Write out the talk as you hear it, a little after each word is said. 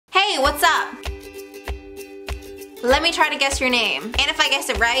what's up? Let me try to guess your name. And if I guess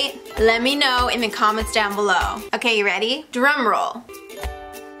it right, let me know in the comments down below. Okay, you ready? Drum roll.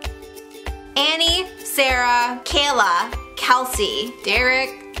 Annie, Sarah, Kayla, Kelsey,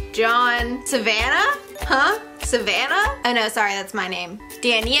 Derek, John, Savannah? Huh? Savannah? Oh no, sorry, that's my name.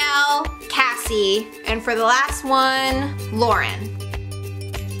 Danielle, Cassie, and for the last one, Lauren.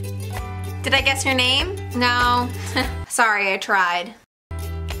 Did I guess your name? No. Sorry, I tried.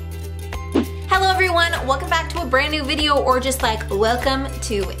 Hello everyone, welcome back to a brand new video, or just like welcome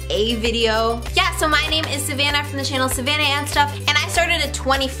to a video. Yeah, so my name is Savannah from the channel SavAndStuff, and I started a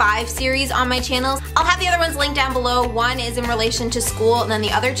 25 series on my channel. I'll have the other ones linked down below. One is in relation to school, and then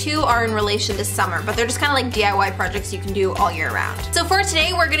the other two are in relation to summer, but they're just kind of like DIY projects you can do all year round. So for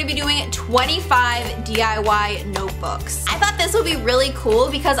today, we're gonna be doing 25 DIY notebooks. I thought this would be really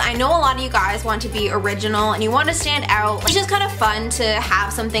cool because I know a lot of you guys want to be original and you want to stand out. It's just kind of fun to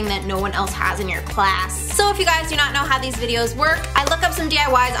have something that no one else has in your class. So if you guys do not know how these videos work, I look up some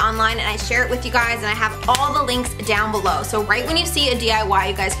DIYs online and I share it with you guys, and I have all the links down below. So right when you see a DIY,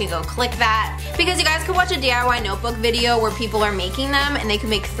 you guys can go click that, because you guys can watch a DIY notebook video where people are making them and they can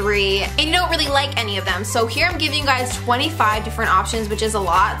make 3 and you don't really like any of them. So here I'm giving you guys 25 different options, which is a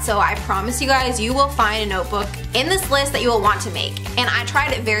lot. So I promise you guys, you will find a notebook in this list that you will want to make. And I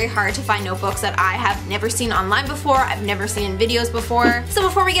tried it very hard to find notebooks that I have never seen online before, I've never seen in videos before. So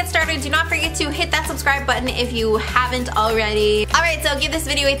before we get started, do not forget to hit that subscribe button if you haven't already. Alright, so give this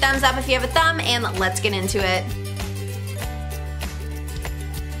video a thumbs up if you have a thumb, and let's get into it.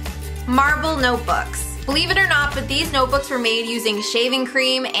 Marble notebooks. Believe it or not, but these notebooks were made using shaving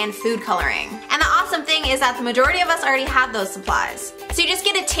cream and food coloring. And the awesome thing is that the majority of us already have those supplies. So you just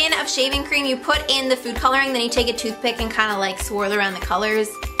get a tin of shaving cream, you put in the food coloring, then you take a toothpick and kind of like swirl around the colors.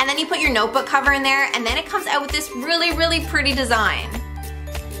 And then you put your notebook cover in there, and then it comes out with this really, really pretty design.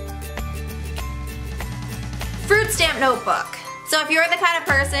 Fruit stamp notebook. So if you're the kind of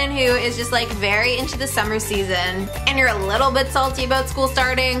person who is just like very into the summer season and you're a little bit salty about school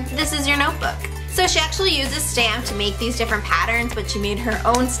starting, this is your notebook. So she actually used a stamp to make these different patterns, but she made her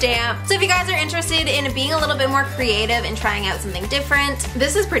own stamp. So if you guys are interested in being a little bit more creative and trying out something different,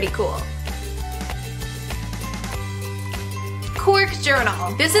 this is pretty cool. Cork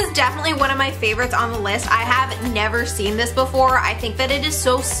journal. This is definitely one of my favorites on the list. I have never seen this before. I think that it is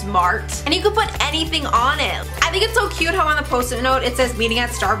so smart, and you can put anything on it. I think it's so cute how on the post-it note it says meeting at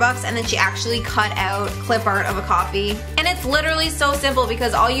Starbucks, and then she actually cut out clip art of a coffee. And it's literally so simple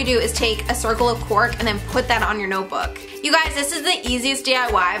because all you do is take a circle of cork and then put that on your notebook. You guys, this is the easiest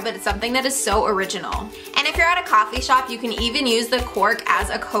DIY, but it's something that is so original. And if you're at a coffee shop, you can even use the cork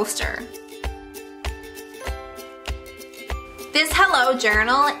as a coaster. This Hello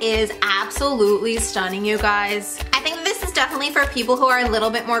journal is absolutely stunning, you guys. I think this is definitely for people who are a little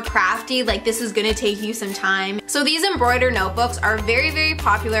bit more crafty, like this is gonna take you some time. So these embroidered notebooks are very, very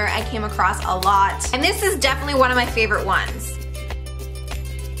popular. I came across a lot, and this is definitely one of my favorite ones.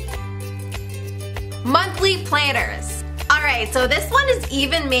 Monthly planners. Alright, so this one is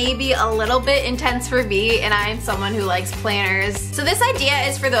even maybe a little bit intense for me, and I'm someone who likes planners. So this idea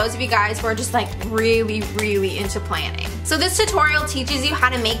is for those of you guys who are just like really, really into planning. So this tutorial teaches you how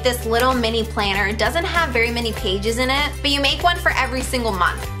to make this little mini planner. It doesn't have very many pages in it, but you make one for every single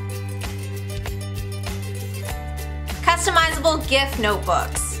month. Customizable gift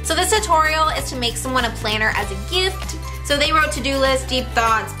notebooks. So this tutorial is to make someone a planner as a gift. So they wrote to-do lists, deep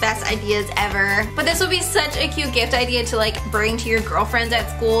thoughts, best ideas ever. But this would be such a cute gift idea to like bring to your girlfriends at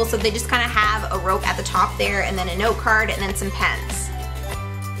school. So they just kind of have a rope at the top there, and then a note card, and then some pens.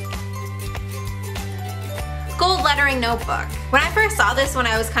 Gold lettering notebook. When I first saw this one,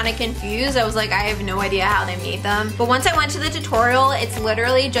 I was kind of confused. I was like, I have no idea how they made them. But once I went to the tutorial, it's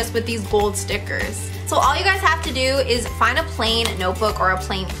literally just with these gold stickers. So all you guys have to do is find a plain notebook or a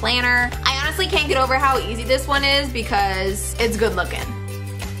plain planner. I honestly can't get over how easy this one is because it's good looking.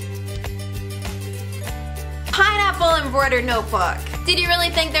 Pineapple embroidered notebook. Did you really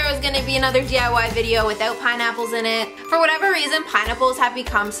think there was going to be another DIY video without pineapples in it? For whatever reason, pineapples have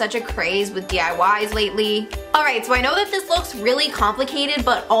become such a craze with DIYs lately. Alright, so I know that this looks really complicated,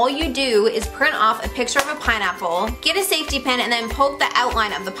 but all you do is print off a picture of a pineapple, get a safety pin, and then poke the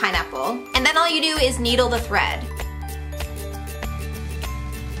outline of the pineapple. And then all you do is needle the thread.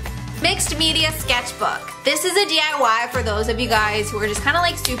 Mixed media sketchbook. This is a DIY for those of you guys who are just kind of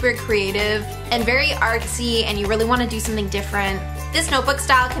like super creative and very artsy, and you really want to do something different. This notebook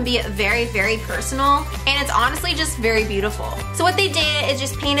style can be very, very personal, and it's honestly just very beautiful. So what they did is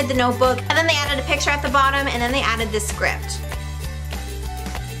just painted the notebook, and then they added a picture at the bottom, and then they added this script.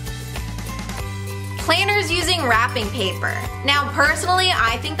 Planners using wrapping paper. Now personally,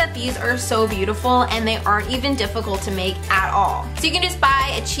 I think that these are so beautiful and they aren't even difficult to make at all. So you can just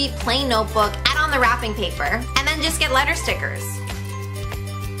buy a cheap plain notebook, add on the wrapping paper, and then just get letter stickers.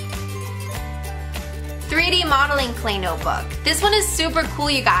 3D modeling clay notebook. This one is super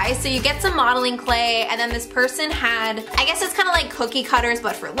cool, you guys. So you get some modeling clay, and then this person had, I guess it's kind of like cookie cutters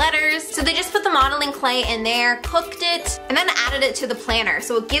but for letters. So they just put the modeling clay in there, cooked it, and then added it to the planner.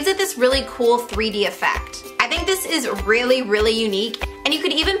 So it gives it this really cool 3D effect. I think this is really, really unique, and you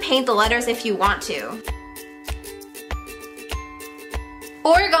could even paint the letters if you want to.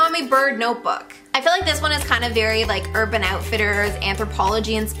 Origami bird notebook. I feel like this one is kind of very like Urban Outfitters,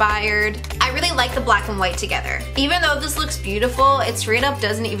 Anthropology inspired. I really like the black and white together. Even though this looks beautiful, it straight up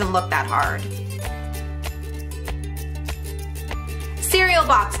doesn't even look that hard. Cereal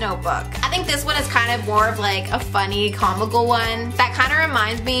box notebook. I think this one is kind of more of like a funny, comical one. That kind of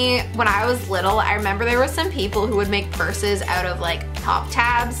reminds me when I was little, I remember there were some people who would make purses out of like pop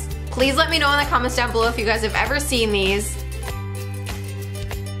tabs. Please let me know in the comments down below if you guys have ever seen these.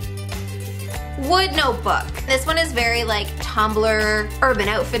 Wood notebook. This one is very like Tumblr, Urban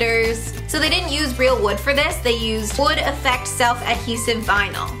Outfitters. So they didn't use real wood for this, they used wood effect self-adhesive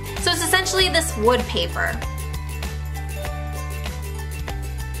vinyl. So it's essentially this wood paper.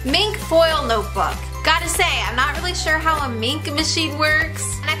 Mink foil notebook. Gotta say, I'm not really sure how a mink machine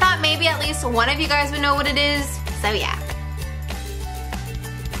works, and I thought maybe at least one of you guys would know what it is, so yeah.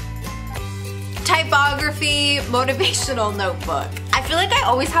 Typography motivational notebook. I feel like I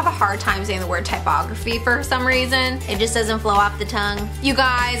always have a hard time saying the word typography for some reason. It just doesn't flow off the tongue. You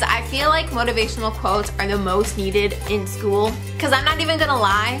guys, I feel like motivational quotes are the most needed in school, because I'm not even gonna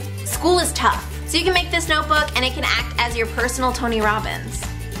lie, school is tough. So you can make this notebook and it can act as your personal Tony Robbins.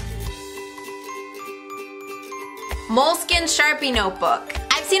 Moleskin Sharpie notebook.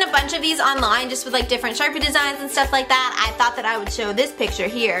 I've seen a bunch of these online just with like different Sharpie designs and stuff like that. I thought that I would show this picture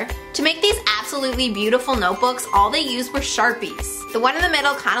here. To make these absolutely beautiful notebooks, all they used were Sharpies. The one in the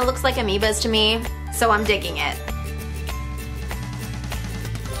middle kind of looks like amoebas to me, so I'm digging it.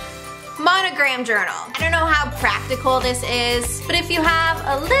 Monogram journal. I don't know how practical this is, but if you have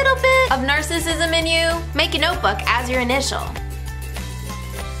a little bit of narcissism in you, make a notebook as your initial.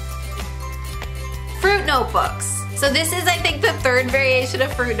 Fruit notebooks. So this is, I think, the third variation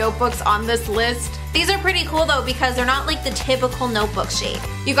of fruit notebooks on this list. These are pretty cool though because they're not like the typical notebook shape.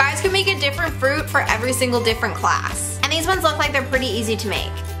 You guys can make a different fruit for every single different class. And these ones look like they're pretty easy to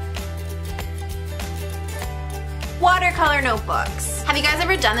make. Watercolor notebooks. Have you guys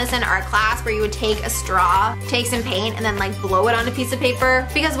ever done this in art class where you would take a straw, take some paint, and then like blow it on a piece of paper?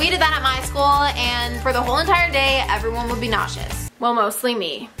 Because we did that at my school, and for the whole entire day, everyone would be nauseous. Well, mostly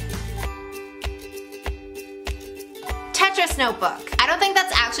me. Tetris notebook. I don't think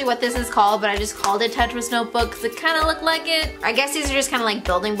that's actually what this is called, but I just called it Tetris notebook because it kind of looked like it. I guess these are just kind of like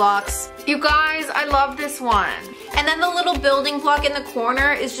building blocks. You guys, I love this one. And then the little building block in the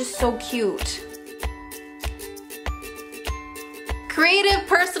corner is just so cute. Creative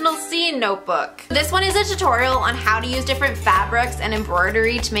personal scene notebook. This one is a tutorial on how to use different fabrics and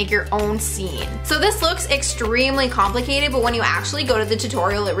embroidery to make your own scene. So this looks extremely complicated, but when you actually go to the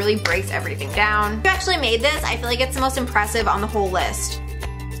tutorial, it really breaks everything down. If you actually made this, I feel like it's the most impressive on the whole list.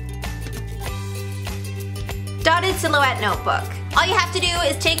 Dotted silhouette notebook. All you have to do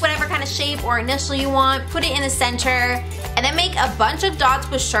is take whatever kind of shape or initial you want, put it in the center, and then make a bunch of dots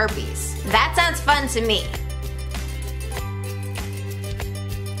with Sharpies. That sounds fun to me.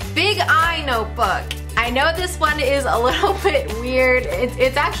 Big eye notebook. I know this one is a little bit weird.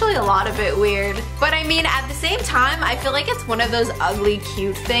 It's actually a lot of it weird. But I mean, at the same time, I feel like it's one of those ugly,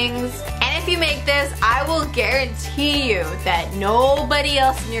 cute things. And if you make this, I will guarantee you that nobody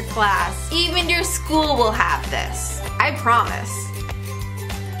else in your class, even your school, will have this. I promise.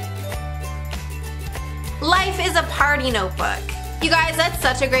 Life is a party notebook. You guys, that's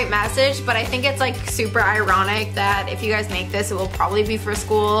such a great message, but I think it's like super ironic that if you guys make this, it will probably be for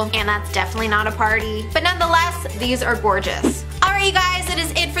school, and that's definitely not a party. But nonetheless, these are gorgeous. Alright you guys, that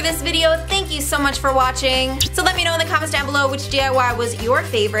is it for this video. Thank you so much for watching. So let me know in the comments down below which DIY was your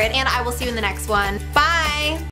favorite, and I will see you in the next one. Bye!